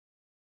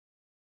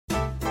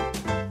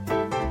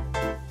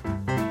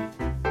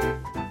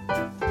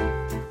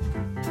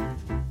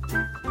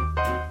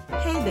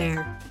Hi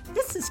there.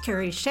 This is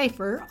Carrie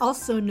Schaefer,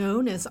 also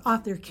known as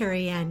author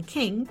Carrie Ann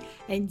King,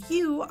 and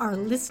you are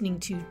listening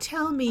to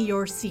Tell Me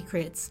Your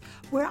Secrets,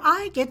 where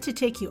I get to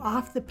take you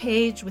off the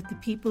page with the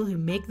people who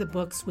make the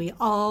books we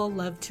all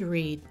love to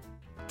read.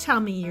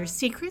 Tell Me Your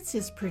Secrets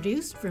is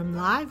produced from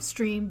live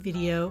stream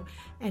video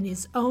and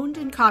is owned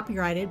and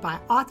copyrighted by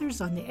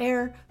Authors on the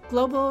Air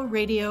Global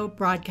Radio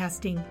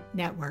Broadcasting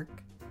Network.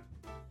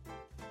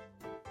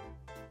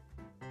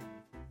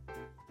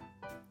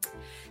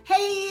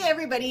 Hey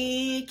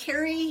everybody,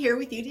 Carrie here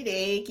with you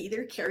today.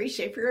 Either Carrie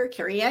Schaefer or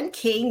Carrie Ann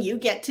King. You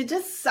get to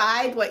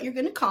decide what you're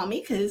going to call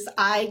me because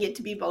I get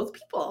to be both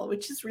people,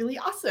 which is really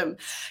awesome.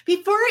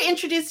 Before I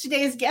introduce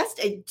today's guest,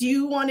 I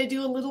do want to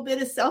do a little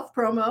bit of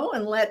self-promo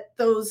and let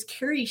those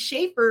Carrie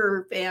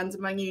Schaefer fans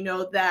among you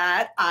know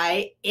that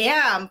I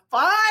am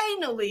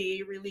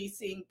finally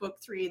releasing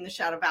book 3 in the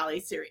Shadow Valley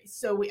series.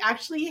 So we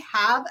actually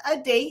have a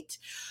date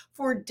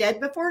for Dead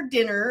Before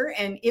Dinner,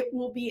 and it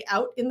will be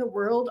out in the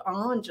world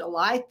on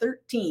July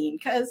 13,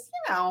 because,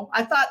 you know,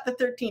 I thought the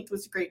 13th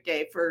was a great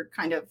day for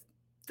kind of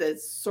the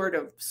sort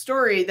of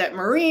story that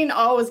Maureen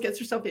always gets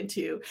herself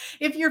into.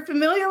 If you're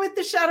familiar with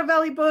the Shadow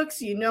Valley books,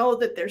 you know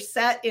that they're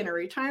set in a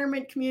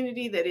retirement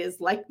community that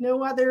is like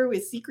no other,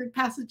 with secret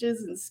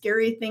passages and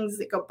scary things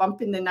that go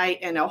bump in the night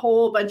and a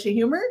whole bunch of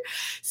humor.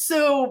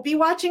 So be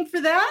watching for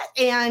that.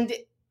 And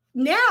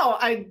now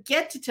I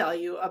get to tell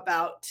you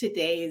about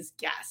today's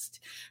guest.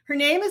 Her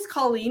name is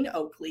Colleen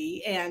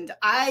Oakley, and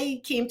I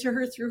came to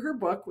her through her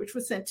book, which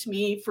was sent to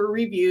me for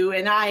review,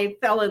 and I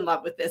fell in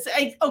love with this.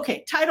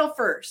 Okay, title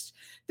first.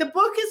 The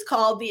book is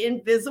called The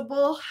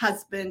Invisible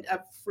Husband of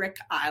Frick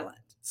Island.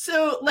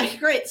 So,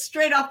 like, right,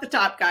 straight off the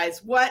top,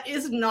 guys, what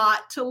is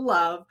not to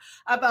love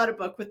about a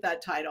book with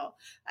that title?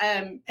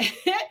 I'm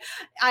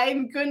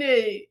going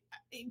to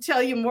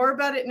tell you more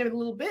about it in a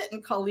little bit,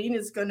 and Colleen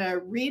is going to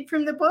read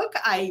from the book.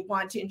 I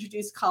want to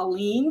introduce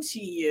Colleen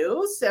to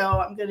you, so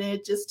I'm going to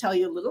just tell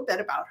you a little bit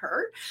about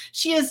her.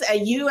 She is a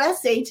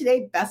USA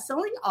Today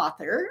bestselling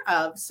author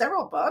of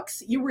several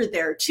books. You Were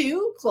There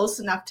Too, Close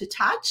Enough to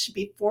Touch,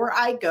 Before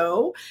I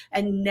Go,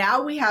 and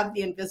now we have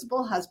The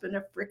Invisible Husband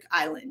of Frick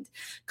Island.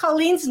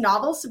 Colleen's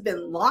novels have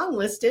been long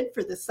listed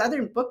for the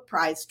Southern Book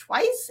Prize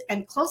twice,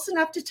 and Close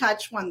Enough to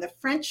Touch won the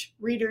French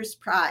Reader's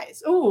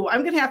Prize. Oh,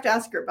 I'm going to have to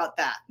ask her about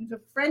that.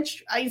 The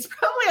French, it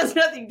probably has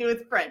nothing to do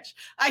with French.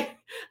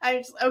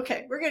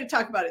 Okay, we're going to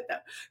talk about it though.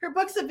 Her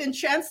books have been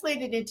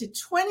translated into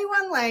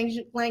 21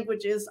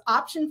 languages,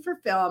 optioned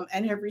for film,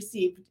 and have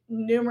received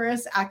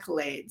numerous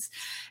accolades.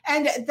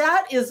 And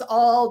that is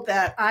all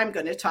that I'm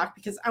going to talk,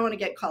 because I want to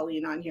get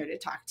Colleen on here to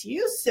talk to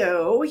you.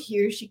 So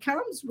here she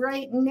comes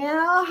right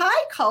now.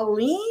 Hi,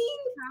 Colleen.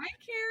 Hi,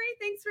 Carrie.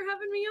 Thanks for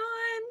having me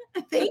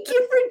on. Thank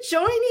you for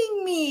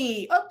joining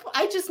me. Oh,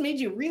 I just made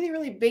you really,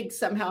 really big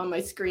somehow on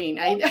my screen.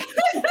 There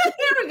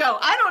we go.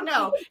 I don't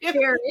know.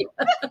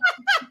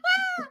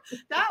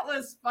 That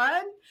was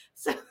fun.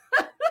 So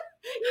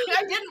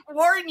I didn't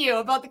warn you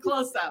about the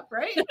close-up,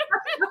 right?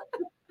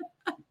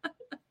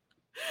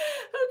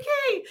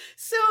 Okay,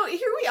 so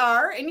here we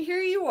are, and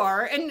here you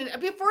are. And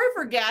before I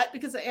forget,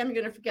 because I am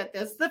going to forget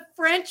this, the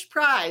French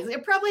prize.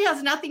 It probably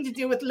has nothing to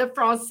do with Le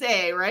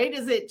Français, right?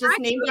 Is it just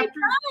named after?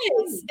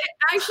 It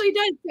actually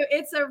does. So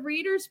it's a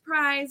reader's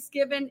prize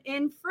given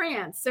in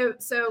France.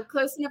 So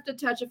Close Enough to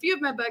Touch. A few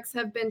of my books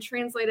have been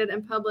translated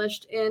and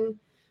published in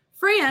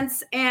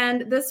France,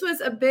 and this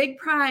was a big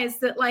prize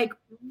that, like,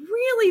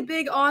 really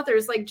big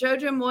authors like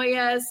Jojo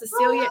Moyes,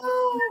 Cecilia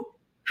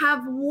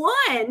have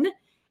won.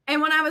 And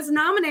when I was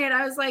nominated,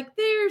 I was like,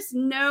 there's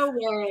no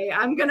way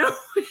I'm going to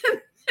win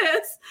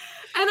this.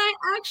 And I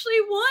actually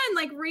won.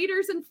 Like,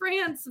 readers in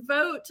France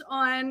vote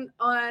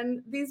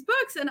on these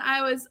books. And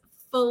I was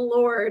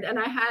floored. And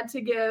I had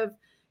to give,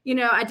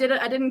 I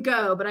didn't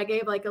go, but I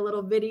gave like a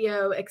little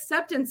video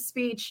acceptance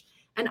speech.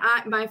 And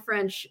my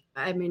French,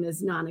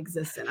 is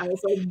non-existent. I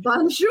was like,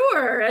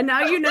 bonjour. And now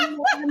I'm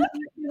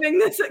giving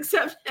this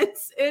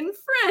acceptance in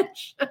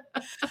French.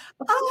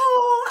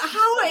 Oh,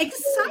 how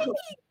exciting.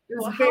 It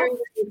was very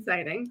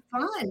exciting.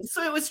 Fun.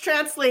 So it was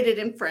translated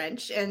in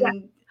French,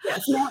 and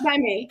yes, not by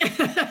me.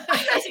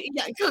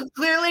 Yeah,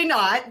 clearly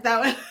not.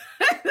 That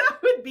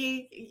would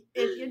be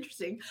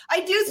interesting.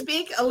 I do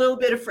speak a little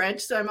bit of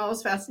French, so I'm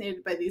always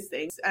fascinated by these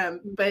things.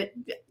 But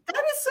that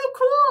is so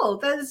cool.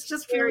 That is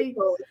just very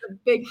cool. It's a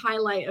big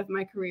highlight of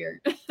my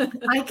career.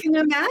 I can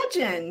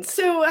imagine.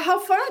 So how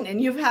fun. And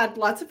you've had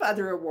lots of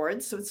other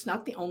awards, so it's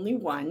not the only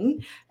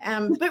one.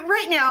 But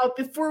right now,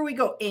 before we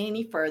go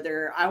any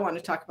further, I want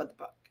to talk about the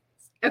book.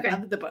 Okay.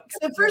 Of the book.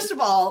 So first of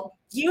all,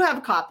 you have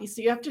a copy,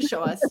 so you have to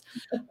show us.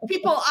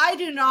 People, I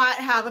do not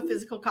have a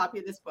physical copy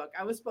of this book.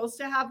 I was supposed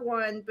to have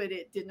one, but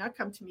it did not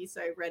come to me, so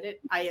I read it.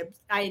 I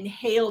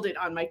inhaled it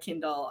on my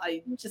Kindle.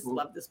 I just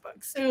love this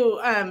book. So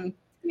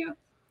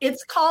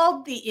it's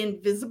called The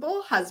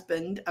Invisible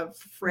Husband of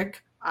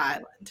Frick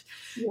Island.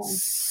 Yeah.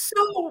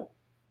 So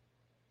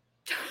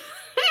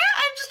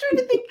I'm just trying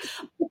to think.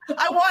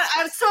 I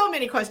have so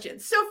many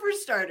questions. So for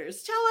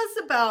starters, tell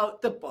us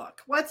about the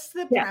book. What's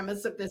the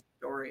premise of this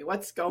story?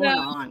 What's going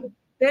on?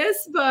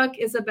 This book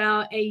is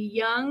about a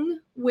young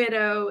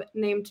widow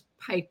named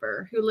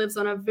Piper who lives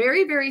on a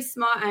very, very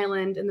small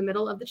island in the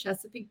middle of the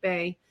Chesapeake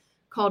Bay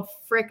called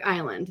Frick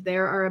Island.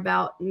 There are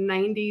about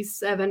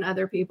 97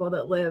 other people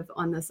that live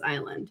on this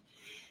island.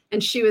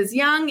 And she was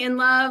young, in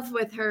love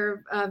with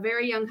her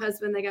very young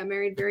husband. They got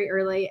married very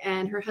early,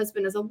 and her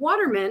husband is a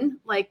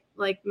waterman, like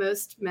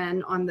most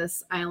men on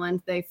this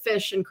island. They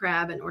fish and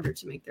crab in order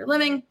to make their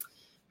living.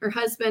 Her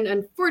husband,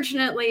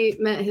 unfortunately,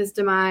 met his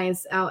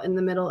demise out in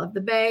the middle of the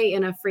bay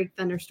in a freak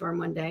thunderstorm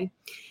one day.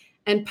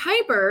 And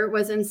Piper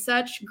was in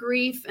such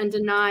grief and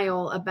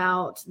denial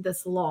about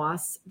this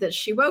loss that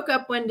she woke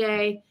up one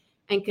day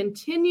and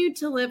continued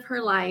to live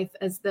her life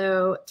as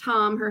though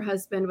Tom, her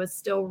husband, was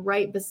still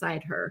right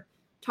beside her,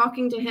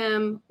 talking to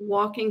him,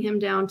 walking him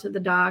down to the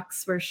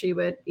docks where she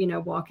would,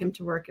 walk him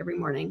to work every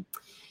morning.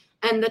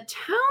 And the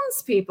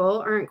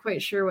townspeople aren't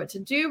quite sure what to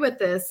do with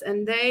this,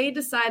 and they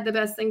decide the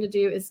best thing to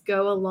do is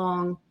go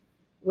along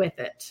with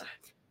it.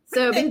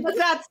 So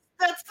that's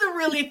the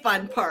really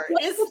fun part.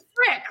 It's a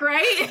trick,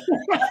 right?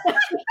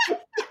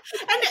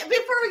 And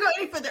before we go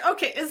any further,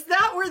 okay, is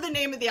that where the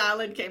name of the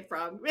island came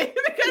from?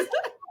 Because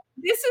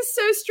this is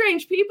so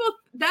strange. People,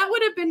 that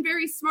would have been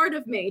very smart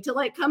of me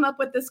to come up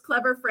with this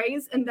clever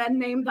phrase and then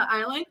name the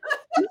island.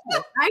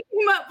 I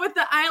came up with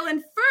the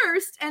island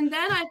first, and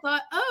then I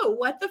thought, oh,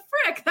 what the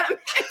frick? That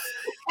makes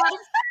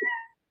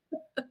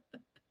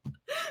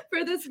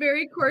for this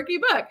very quirky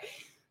book.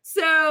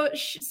 So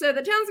the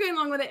town's going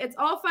along with it. It's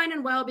all fine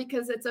and well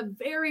because it's a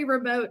very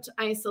remote,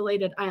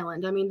 isolated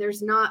island. I mean,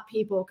 there's not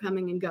people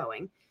coming and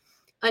going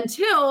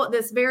until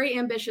this very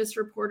ambitious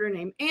reporter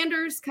named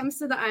Anders comes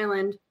to the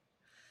island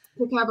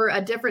to cover a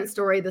different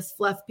story, this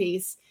fluff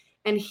piece.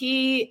 And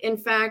he, in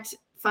fact,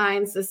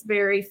 finds this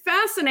very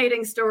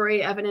fascinating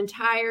story of an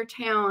entire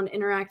town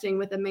interacting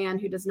with a man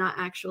who does not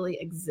actually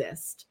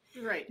exist.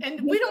 Right.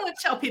 And we don't want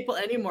to tell people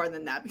any more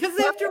than that because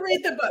they have to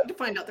read the book to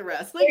find out the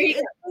rest.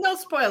 No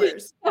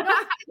spoilers. No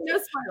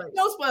spoilers.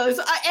 No spoilers.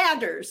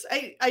 Anders,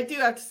 I do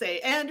have to say,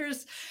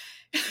 Anders,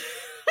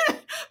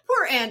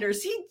 poor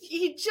Anders,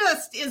 he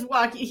just is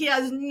walking. He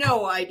has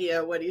no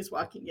idea what he's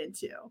walking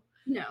into.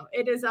 No,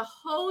 it is a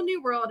whole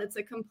new world. It's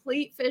a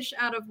complete fish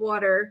out of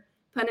water,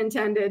 pun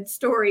intended,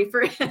 story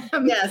for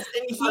him. Yes,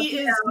 and he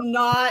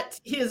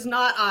is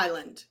not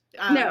island.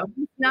 No,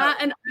 he's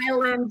not an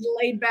island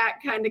laid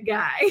back kind of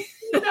guy.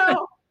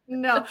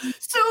 No.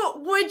 So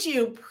would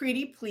you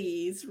pretty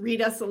please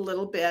read us a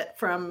little bit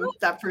from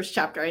that first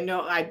chapter?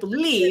 I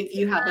believe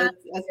you have a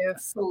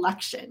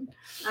selection.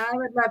 I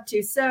would love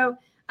to. So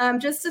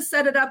just to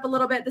set it up a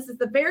little bit, this is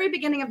the very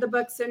beginning of the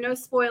book, so no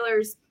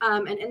spoilers.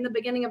 And in the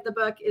beginning of the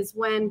book is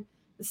when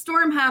the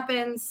storm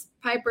happens,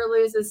 Piper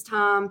loses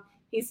Tom.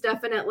 He's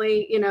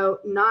definitely,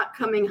 not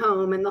coming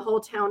home, and the whole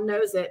town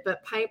knows it,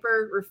 but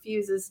Piper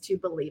refuses to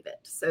believe it.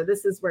 So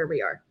this is where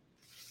we are.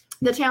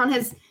 The town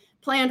has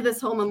planned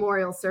this whole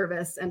memorial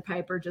service, and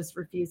Piper just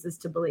refuses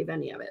to believe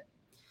any of it.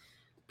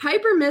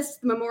 Piper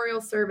missed the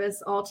memorial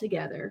service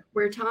altogether,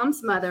 where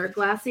Tom's mother,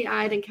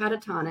 glassy-eyed and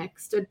catatonic,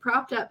 stood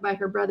propped up by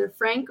her brother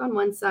Frank on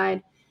one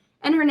side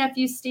and her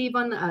nephew Steve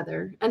on the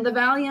other, and the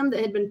Valium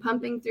that had been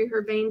pumping through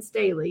her veins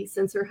daily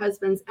since her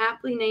husband's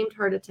aptly named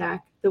heart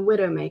attack, the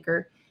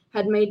Widowmaker,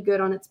 had made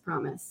good on its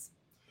promise.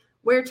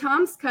 Where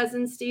Tom's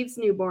cousin Steve's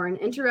newborn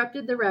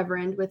interrupted the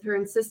Reverend with her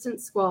insistent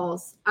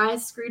squalls,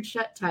 eyes screwed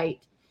shut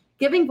tight,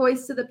 giving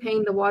voice to the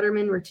pain the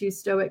watermen were too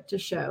stoic to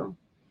show.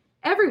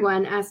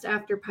 Everyone asked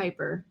after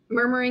Piper,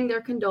 murmuring their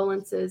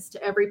condolences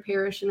to every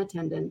parish in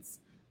attendance.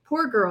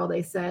 Poor girl,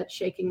 they said,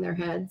 shaking their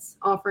heads,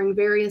 offering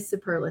various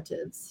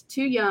superlatives.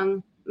 Too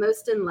young,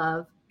 most in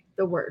love,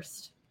 the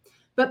worst.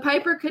 But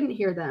Piper couldn't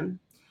hear them.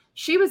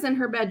 She was in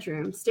her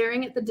bedroom,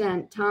 staring at the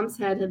dent Tom's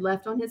head had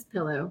left on his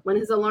pillow when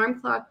his alarm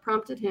clock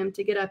prompted him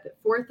to get up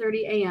at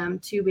 4:30 a.m.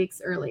 2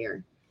 weeks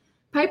earlier.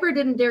 Piper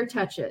didn't dare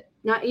touch it,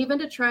 not even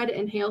to try to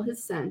inhale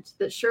his scent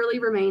that surely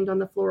remained on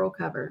the floral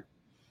cover.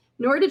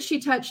 Nor did she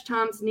touch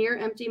Tom's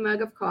near-empty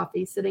mug of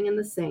coffee sitting in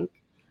the sink,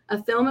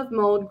 a film of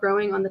mold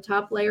growing on the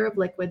top layer of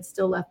liquid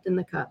still left in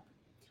the cup.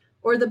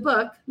 Or the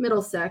book,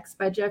 Middlesex,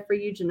 by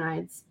Geoffrey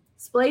Eugenides,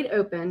 splayed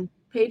open,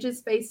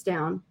 pages face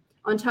down,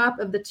 on top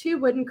of the 2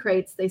 wooden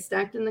crates they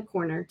stacked in the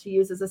corner to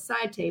use as a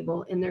side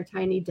table in their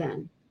tiny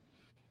den.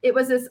 It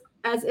was as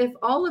if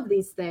all of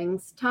these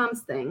things,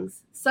 Tom's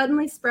things,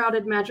 suddenly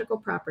sprouted magical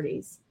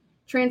properties,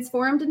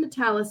 transformed into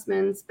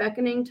talismans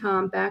beckoning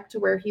Tom back to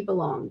where he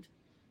belonged,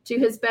 to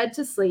his bed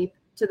to sleep,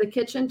 to the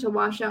kitchen to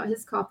wash out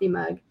his coffee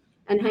mug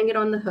and hang it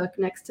on the hook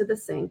next to the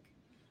sink,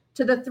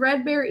 to the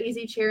threadbare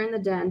easy chair in the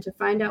den to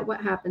find out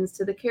what happens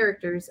to the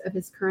characters of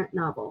his current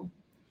novel.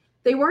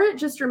 They weren't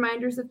just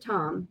reminders of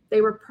Tom,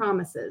 they were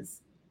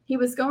promises. He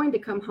was going to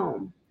come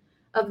home.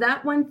 Of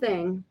that one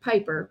thing,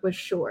 Piper was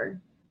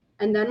sure.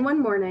 And then one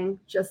morning,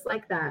 just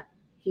like that,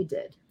 he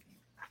did.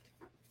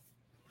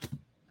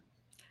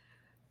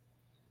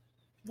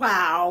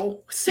 Wow.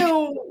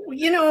 So,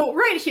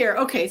 right here.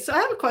 Okay. So I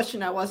have a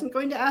question I wasn't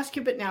going to ask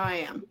you, but now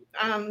I am.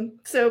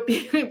 So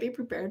be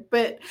prepared.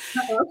 But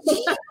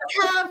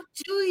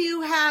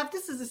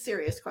this is a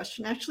serious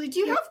question, actually. Do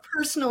you have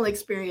personal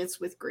experience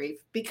with grief?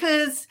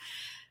 Because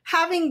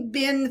having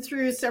been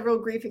through several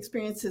grief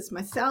experiences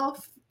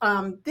myself,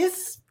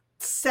 this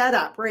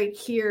setup right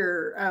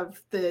here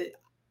of the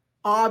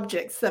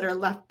objects that are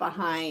left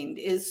behind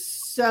is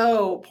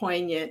so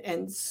poignant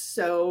and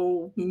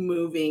so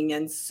moving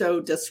and so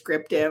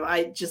descriptive.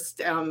 I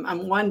just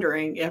I'm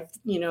wondering if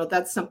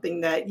that's something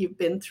that you've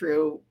been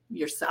through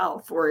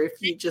yourself, or if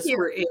you just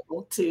were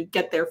able to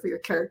get there for your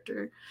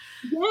character.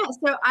 Yeah,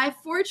 so I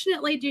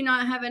fortunately do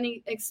not have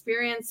any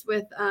experience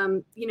with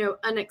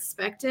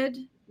unexpected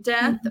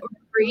death or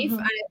grief.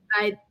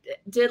 I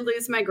did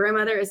lose my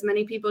grandmother, as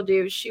many people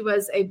do. She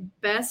was a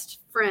best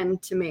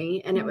friend to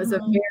me, and it was a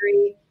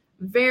very,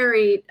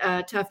 very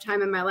tough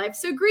time in my life.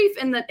 So grief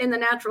in the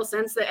natural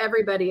sense that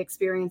everybody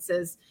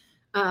experiences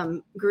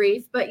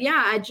grief. But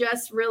yeah, I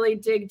just really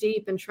dig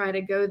deep and try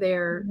to go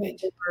there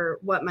for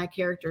what my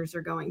characters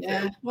are going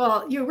through.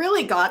 Well, you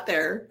really got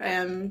there,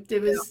 and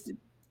it was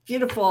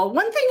beautiful.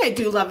 One thing I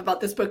do love about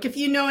this book, if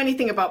you know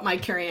anything about my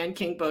Carrie Ann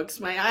King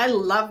books, I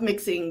love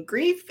mixing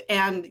grief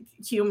and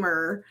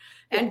humor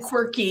and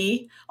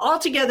quirky all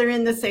together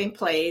in the same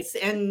place.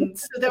 And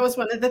so that was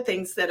one of the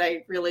things that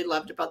I really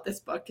loved about this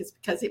book, is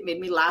because it made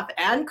me laugh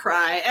and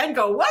cry and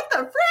go, what the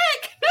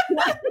frick?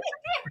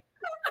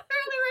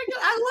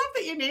 I love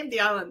that you named the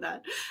island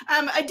that.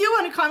 I do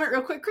want to comment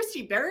real quick.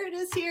 Christy Barrett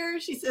is here.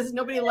 She says,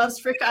 nobody loves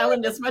Frick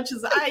Island as much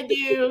as I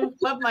do.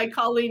 Love my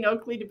Colleen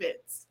Oakley to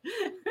bits.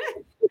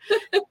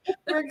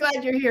 We're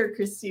glad you're here,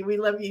 Christy. We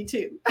love you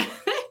too.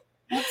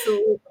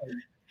 Absolutely.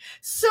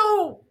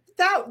 So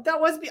that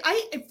was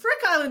Frick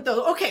Island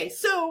though. Okay,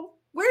 so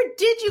where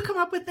did you come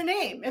up with the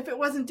name if it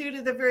wasn't due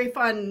to the very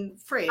fun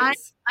phrase?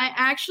 I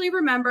actually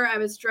remember I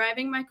was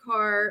driving my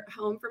car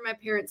home from my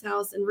parents'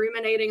 house and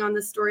ruminating on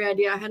the story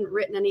idea. I hadn't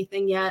written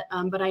anything yet,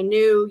 but I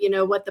knew,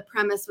 what the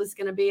premise was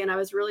going to be, and I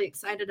was really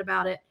excited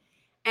about it.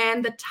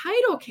 And the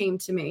title came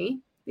to me,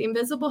 The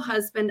Invisible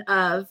Husband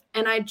of,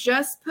 and I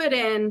just put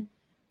in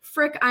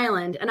Frick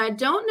Island. And I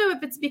don't know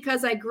if it's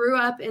because I grew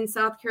up in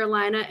South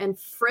Carolina, and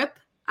Fripp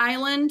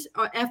Island,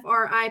 or Fripp,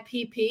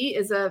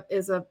 is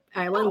a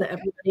island that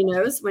everybody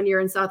knows when you're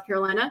in South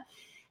Carolina.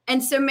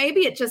 And so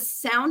maybe it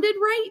just sounded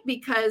right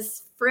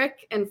because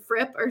Frick and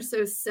Fripp are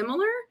so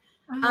similar.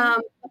 I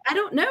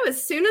don't know.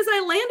 As soon as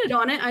I landed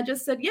on it, I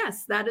just said,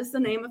 yes, that is the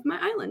name of my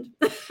island.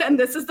 And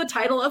this is the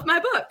title of my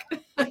book.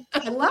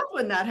 I love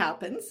when that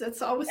happens.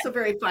 That's always so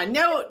very fun.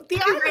 Now,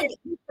 the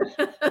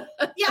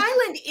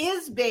island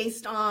is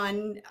based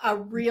on a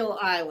real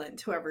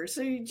island, however.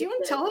 So do you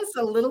want to tell us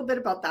a little bit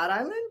about that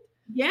island?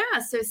 Yeah,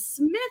 so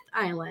Smith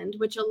Island,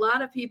 which a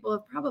lot of people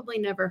have probably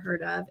never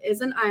heard of,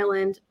 is an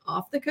island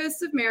off the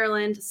coast of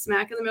Maryland,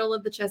 smack in the middle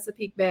of the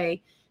Chesapeake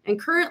Bay, and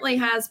currently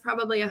has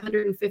probably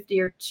 150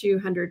 or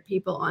 200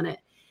 people on it.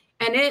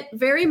 And it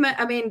very much,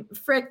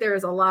 Frick, there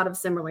is a lot of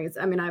similarities.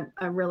 I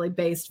really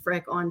based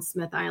Frick on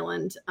Smith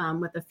Island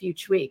with a few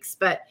tweaks,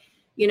 but,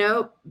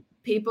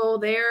 people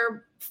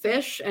there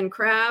fish and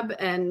crab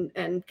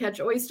and catch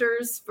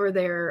oysters for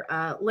their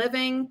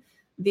living.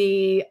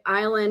 The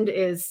island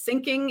is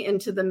sinking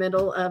into the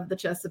middle of the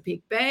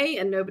Chesapeake Bay,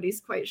 and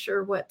nobody's quite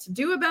sure what to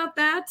do about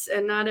that.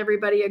 And not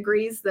everybody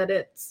agrees that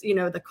it's,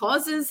 the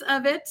causes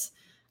of it.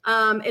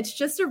 It's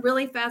just a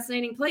really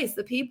fascinating place.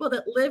 The people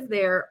that live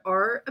there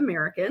are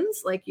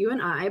Americans like you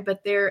and I,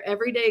 but their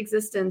everyday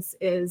existence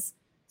is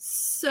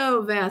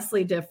so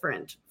vastly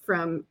different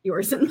from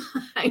yours and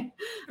mine.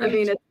 Right.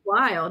 It's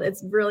wild.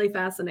 It's really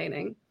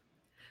fascinating.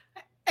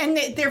 And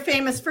they're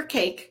famous for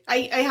cake.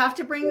 I have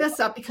to bring this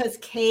up because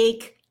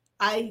cake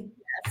is the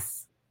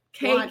best.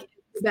 Cake.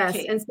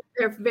 And so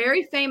they're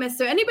very famous.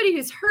 So anybody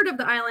who's heard of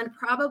the island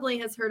probably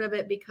has heard of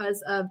it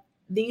because of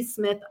the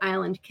Smith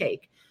Island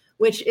cake,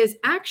 which is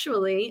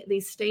actually the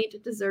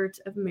state dessert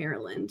of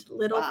Maryland.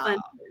 Little fun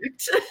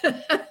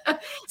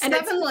fact. And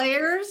 7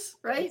 layers,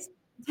 right?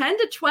 10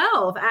 to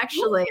 12,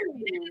 actually.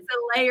 It is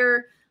a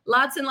layer.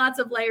 Lots and lots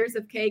of layers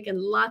of cake and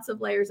lots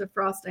of layers of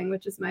frosting,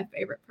 which is my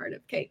favorite part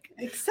of cake.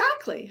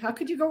 Exactly. How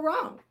could you go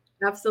wrong?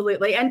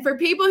 Absolutely. And for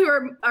people who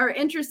are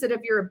interested,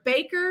 if you're a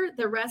baker,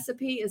 the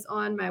recipe is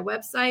on my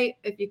website.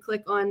 If you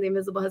click on The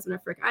Invisible Husband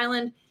of Frick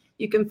Island,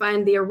 you can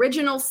find the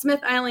original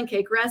Smith Island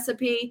cake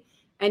recipe.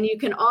 And you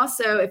can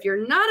also, if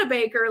you're not a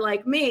baker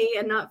like me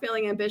and not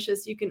feeling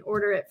ambitious, you can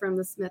order it from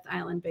the Smith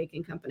Island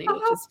Baking Company,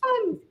 which is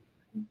fun.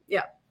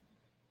 Yeah.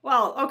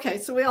 Well, okay,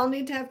 so we all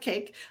need to have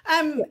cake.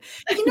 When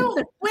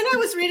I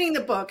was reading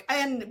the book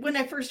and when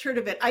I first heard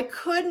of it, I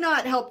could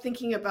not help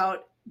thinking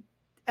about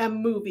a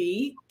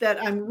movie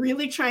that I'm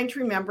really trying to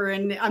remember,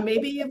 and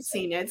maybe you've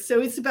seen it.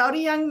 So it's about a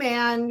young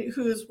man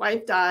whose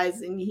wife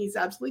dies, and he's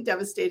absolutely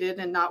devastated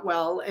and not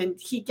well, and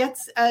he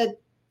gets a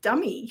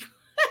dummy,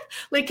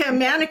 like a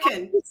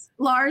mannequin.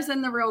 Lars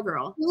and the Real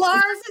Girl.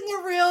 Lars and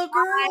the Real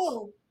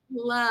Girl. I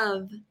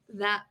love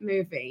that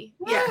movie.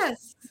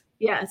 Yes.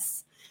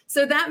 Yes.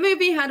 So that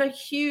movie had a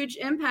huge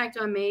impact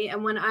on me.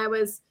 And when I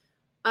was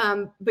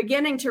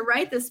beginning to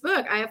write this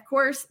book, I of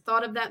course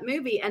thought of that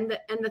movie. And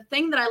the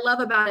thing that I love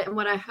about it, and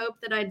what I hope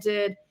that I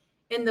did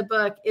in the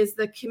book, is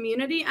the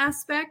community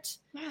aspect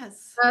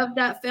of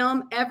that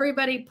film.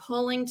 Everybody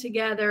pulling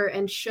together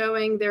and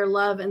showing their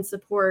love and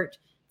support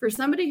for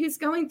somebody who's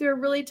going through a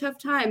really tough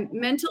time,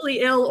 mentally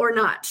ill or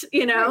not,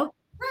 you know?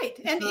 Right.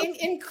 And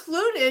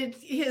included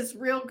his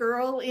real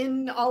girl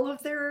in all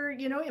of their,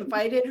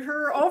 invited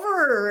her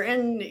over.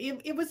 And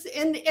it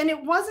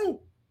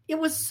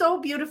was so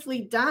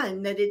beautifully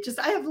done that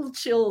I have little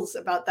chills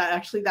about that,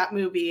 actually, that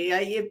movie.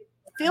 It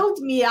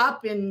filled me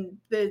up in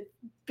the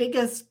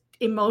biggest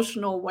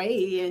emotional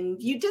way.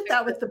 And you did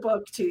that with the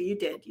book too. You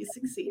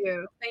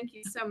succeeded. Thank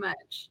you so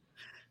much.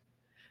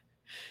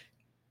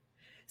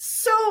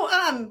 So,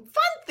 fun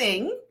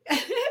thing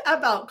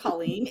about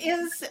Colleen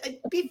is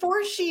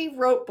before she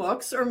wrote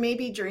books, or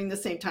maybe during the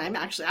same time,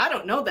 actually, I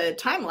don't know the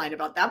timeline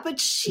about that, but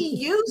she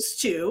used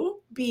to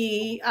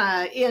be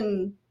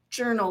in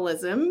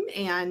journalism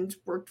and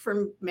worked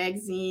for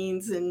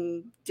magazines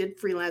and did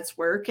freelance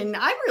work. And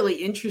I'm really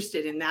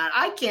interested in that.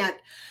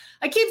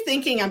 I keep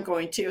thinking I'm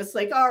going to. It's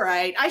like, all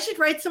right, I should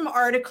write some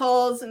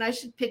articles and I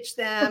should pitch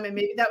them, and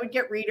maybe that would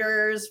get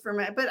readers for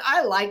me. But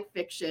I like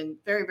fiction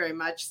very, very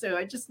much, so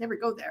I just never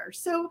go there.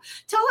 So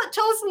tell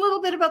us a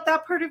little bit about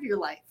that part of your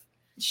life.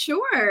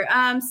 Sure.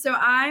 So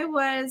I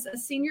was a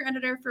senior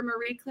editor for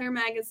Marie Claire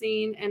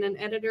magazine and an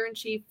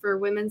editor-in-chief for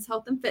Women's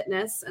Health and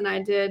Fitness. And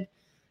I did,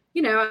 I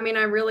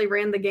really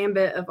ran the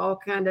gambit of all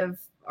kind of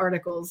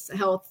articles: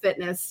 health,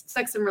 fitness,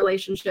 sex and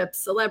relationships,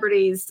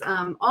 celebrities,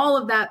 all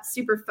of that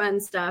super fun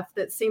stuff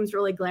that seems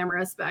really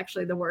glamorous, but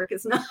actually the work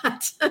is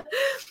not.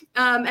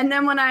 And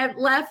then when I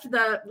left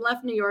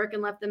New York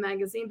and left the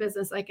magazine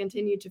business, I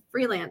continued to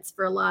freelance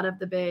for a lot of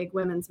the big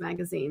women's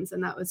magazines,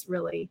 and that was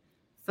really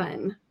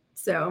fun.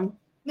 So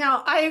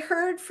now I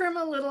heard from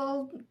a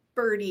little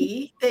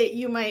birdie that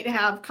you might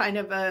have kind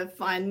of a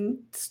fun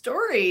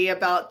story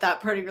about that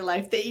part of your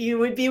life that you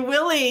would be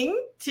willing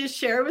to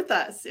share with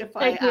us if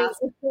I ask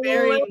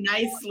very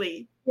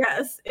nicely.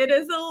 Yes, it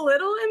is a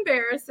little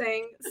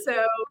embarrassing.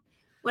 So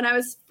when I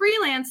was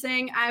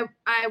freelancing, I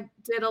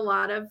did a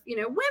lot of,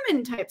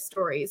 women type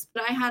stories,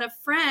 but I had a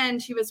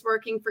friend who was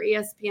working for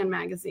ESPN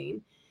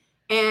magazine.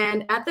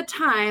 And at the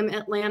time,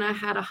 Atlanta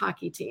had a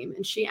hockey team.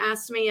 And she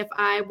asked me if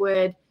I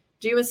would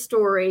do a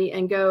story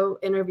and go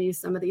interview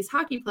some of these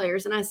hockey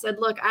players. And I said,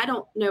 look, I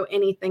don't know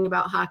anything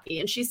about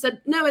hockey. And she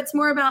said, no, it's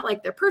more about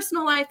like their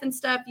personal life and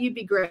stuff. You'd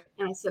be great.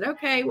 And I said,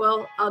 okay,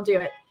 well, I'll do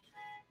it.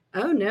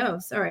 Oh no,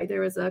 sorry. There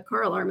was a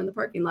car alarm in the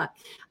parking lot.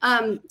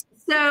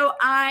 So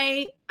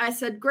I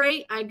said,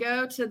 great. I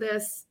go to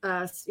this,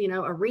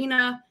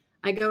 arena.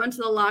 I go into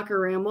the locker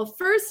room. Well,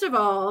 first of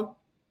all,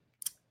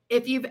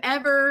 if you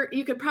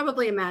could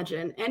probably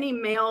imagine any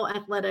male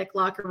athletic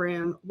locker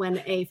room, when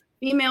a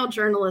female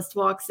journalist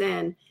walks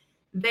in,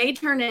 they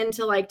turn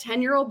into like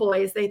 10-year-old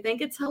boys. They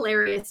think it's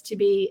hilarious to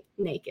be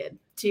naked.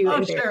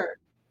 Sure.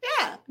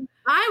 Yeah.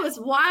 I was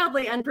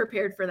wildly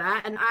unprepared for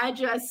that. And I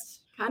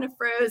just kind of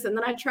froze. And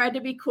then I tried to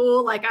be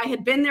cool. Like I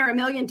had been there a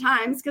million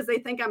times because they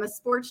think I'm a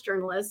sports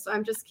journalist. So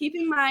I'm just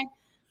keeping my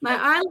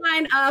eye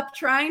line up,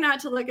 trying not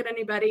to look at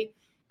anybody.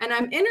 And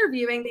I'm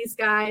interviewing these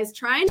guys,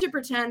 trying to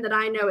pretend that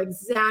I know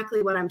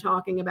exactly what I'm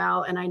talking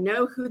about and I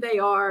know who they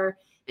are,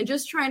 and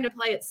just trying to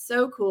play it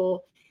so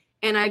cool.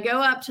 And I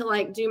go up to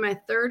like do my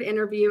third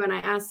interview, and I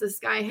ask this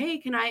guy, hey,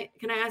 can I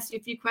ask you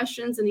a few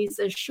questions? And he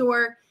says,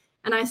 sure.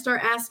 And I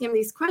start asking him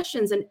these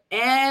questions, and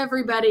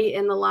everybody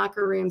in the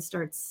locker room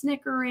starts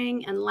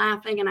snickering and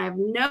laughing, and I have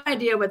no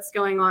idea what's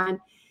going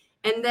on.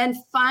 And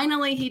then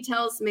finally he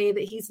tells me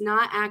that he's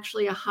not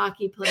actually a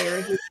hockey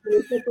player. He's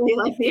basically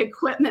like the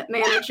equipment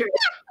manager.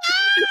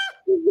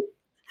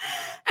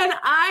 And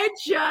I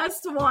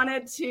just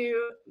wanted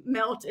to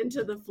melt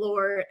into the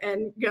floor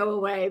and go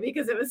away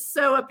because it was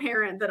so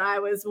apparent that I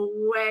was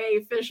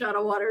way fish out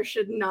of water,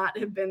 should not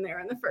have been there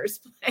in the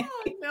first place.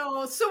 Oh,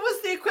 no. So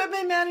was the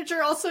equipment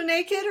manager also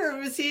naked, or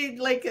was he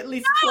like at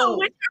least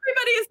clothed? No,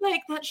 everybody is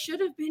like, that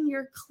should have been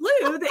your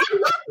clue that you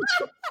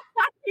were a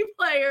hockey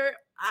player.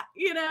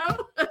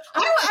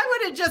 I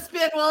would have just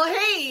been, well,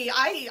 hey,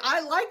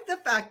 I like the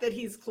fact that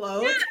he's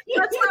clothed.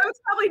 Yeah, that's why I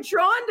was probably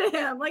drawn to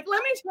him. Like,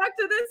 let me talk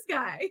to this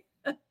guy.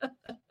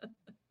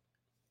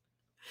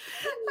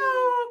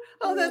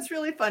 Oh, that's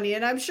really funny.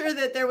 And I'm sure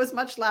that there was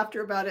much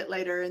laughter about it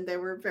later, and they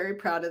were very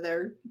proud of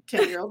their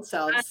 10-year-old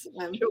selves.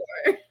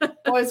 Sure.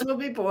 Boys will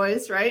be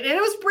boys, right? And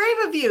it was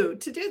brave of you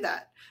to do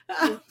that.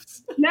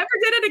 Never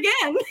did it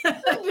again.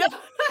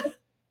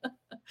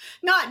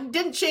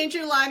 Didn't change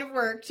your line of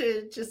work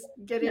to just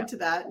get into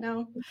that.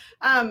 No.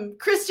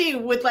 Christy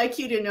would like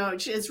you to know,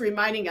 she is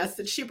reminding us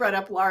that she brought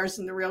up Lars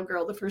and the Real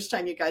Girl the first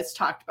time you guys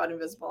talked about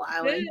Invisible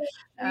Island.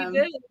 We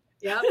did.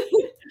 Yeah.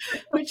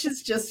 Which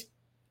is just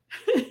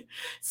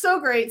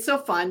so great, so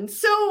fun.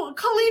 So,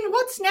 Colleen,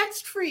 what's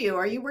next for you?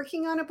 Are you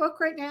working on a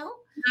book right now?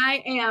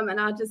 I am, and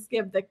I'll just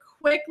give the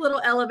quick little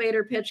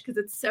elevator pitch because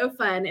it's so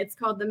fun. It's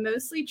called The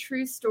Mostly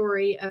True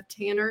Story of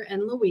Tanner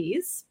and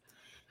Louise.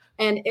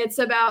 And it's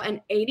about an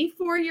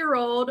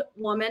 84-year-old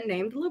woman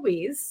named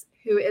Louise,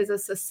 who is a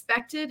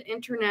suspected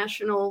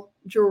international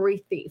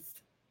jewelry thief.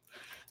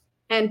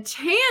 And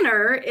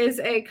Tanner is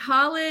a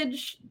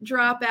college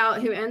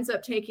dropout who ends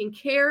up taking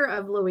care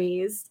of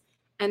Louise,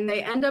 and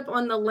they end up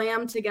on the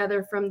lam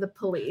together from the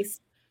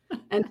police.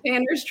 And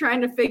Tanner's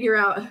trying to figure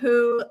out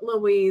who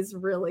Louise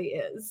really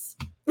is.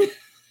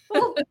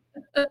 Well,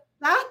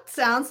 that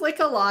sounds like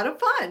a lot of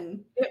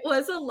fun. It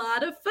was a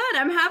lot of fun.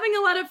 I'm having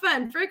a lot of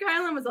fun. Frick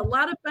Island was a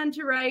lot of fun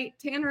to write.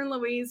 Tanner and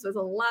Louise was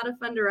a lot of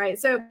fun to write.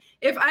 So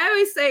I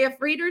always say,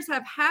 if readers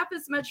have half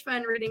as much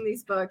fun reading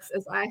these books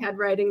as I had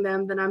writing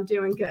them, then I'm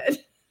doing good.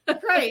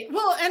 Right.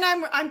 Well, and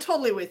I'm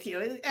totally with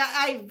you.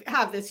 I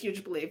have this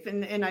huge belief,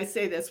 and I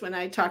say this when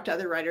I talk to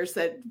other writers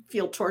that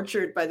feel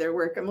tortured by their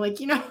work. I'm like,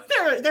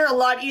 there are a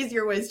lot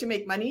easier ways to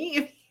make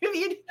money.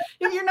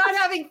 If you're not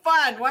having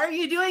fun, why are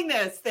you doing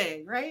this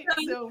thing, right?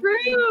 So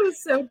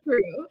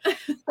true.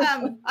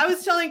 I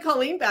was telling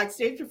Colleen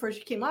backstage before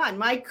she came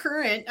on, I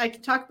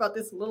can talk about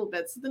this a little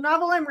bit. So the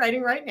novel I'm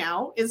writing right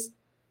now is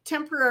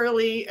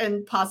temporarily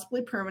and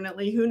possibly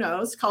permanently, who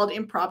knows, called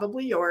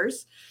Improbably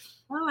Yours.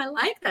 Oh, I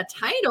like that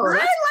title. I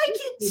like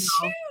it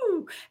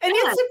too. And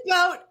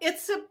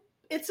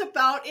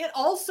it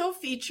also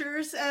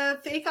features a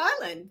fake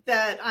island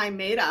that I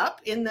made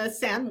up in the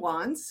San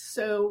Juans.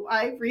 So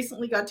I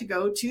recently got to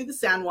go to the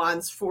San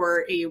Juans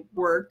for a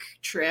work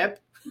trip.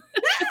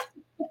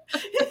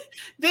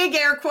 Big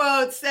air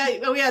quotes.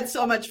 We had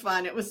so much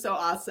fun. It was so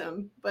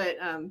awesome. But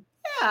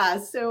yeah,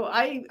 so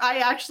I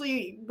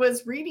actually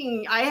was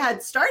reading. I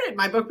had started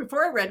my book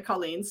before I read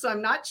Colleen, so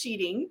I'm not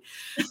cheating.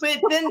 But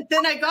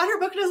then I got her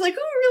book and I was like,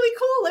 oh, really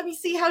cool. Let me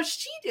see how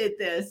she did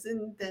this.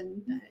 And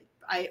then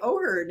I owe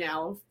her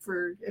now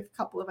for a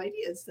couple of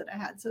ideas that I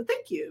had. So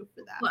thank you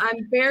for that. Well,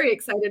 I'm very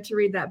excited to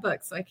read that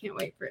book, so I can't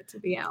wait for it to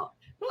be out.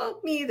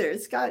 Well, me either.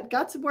 It's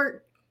got some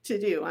work to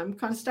do. I'm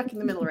kind of stuck in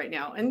the middle right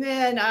now. And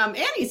then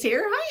Annie's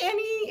here. Hi,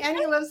 Annie.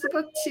 Annie loves the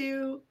book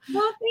too.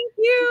 Well, thank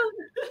you.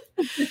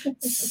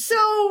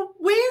 So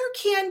where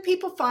can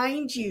people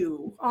find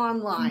you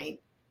online?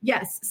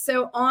 Yes.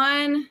 So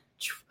on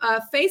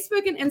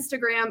Facebook and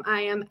Instagram, I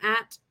am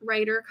at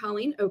writer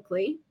Colleen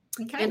Oakley.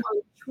 Okay. And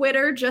on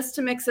Twitter, just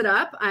to mix it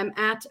up, I'm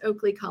at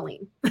Oakley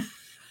Colleen.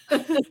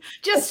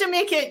 Just to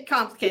make it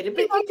complicated,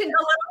 but you can a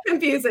little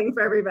confusing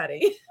for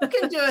everybody. You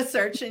can do a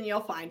search and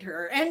you'll find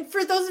her. And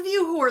for those of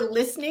you who are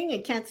listening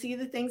and can't see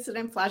the things that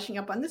I'm flashing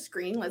up on the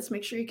screen, let's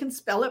make sure you can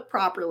spell it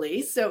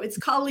properly. So it's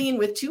Colleen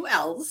with 2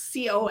 L's,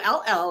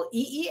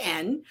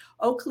 Colleen.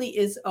 Oakley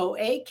is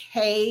Oakley.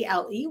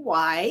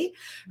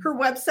 Her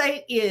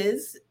website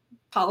is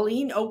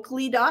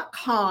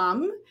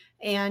ColleenOakley.com.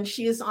 And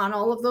she is on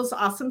all of those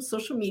awesome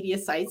social media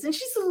sites. And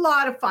she's a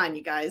lot of fun,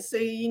 you guys. So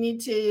you need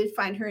to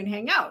find her and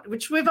hang out,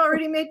 which we've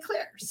already made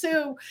clear.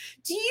 So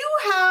do you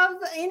have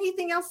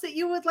anything else that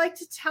you would like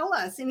to tell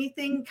us?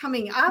 Anything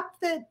coming up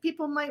that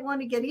people might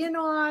want to get in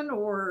on,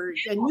 or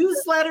a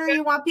newsletter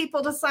you want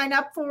people to sign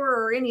up for,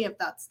 or any of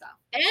that stuff?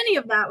 Any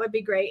of that would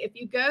be great. If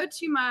you go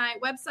to my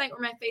website or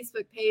my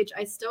Facebook page,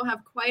 I still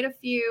have quite a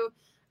few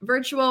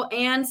virtual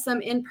and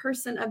some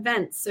in-person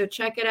events. So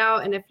check it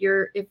out. And if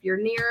you're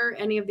near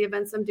any of the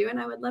events I'm doing,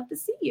 I would love to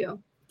see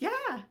you.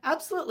 Yeah,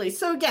 absolutely.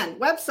 So again,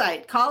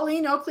 website,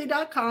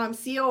 ColleenOakley.com,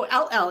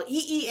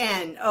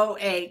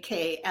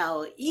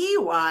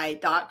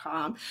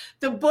 ColleenOakley.com.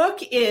 The book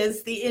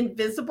is The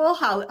Invisible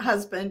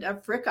Husband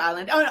of Frick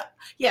Island. Oh, no.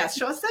 Yes,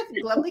 show us that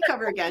lovely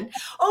cover again.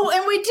 Oh,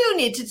 and we do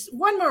need to,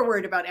 one more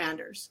word about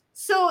Anders.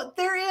 So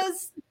there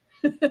is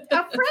a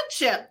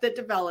friendship that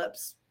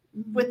develops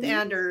with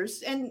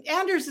Anders, and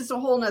Anders is a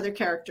whole nother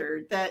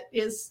character that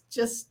is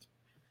just,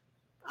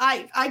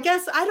 I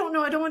guess, I don't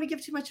know, I don't want to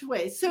give too much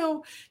away,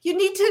 so you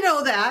need to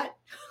know that.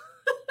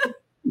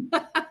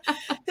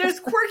 There's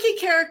quirky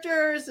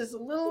characters, there's a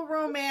little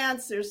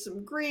romance, there's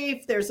some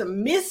grief, there's a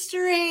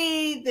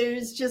mystery,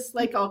 there's just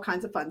like all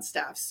kinds of fun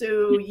stuff.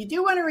 So you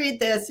do want to read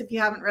this if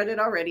you haven't read it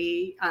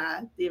already.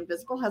 The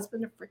Invisible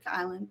Husband of Frick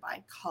Island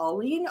by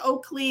Colleen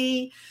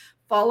Oakley.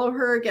 Follow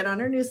her, get on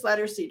her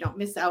newsletter so you don't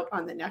miss out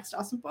on the next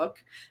awesome book.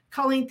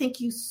 Colleen, thank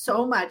you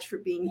so much for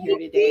being here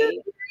today.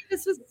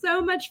 This was so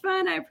much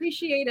fun. I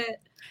appreciate it.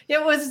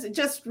 It was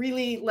just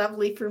really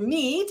lovely for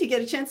me to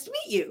get a chance to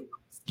meet you.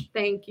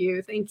 Thank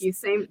you. Thank you.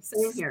 Same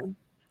here.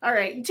 All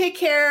right. Take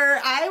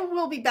care. I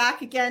will be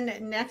back again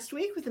next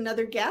week with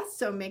another guest.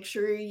 So make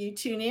sure you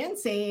tune in,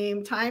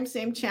 same time,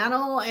 same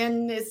channel,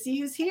 and see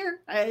who's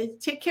here.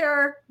 Take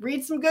care.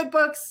 Read some good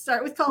books.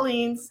 Start with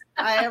Colleen's.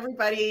 Bye,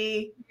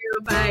 everybody.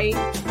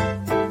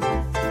 Bye.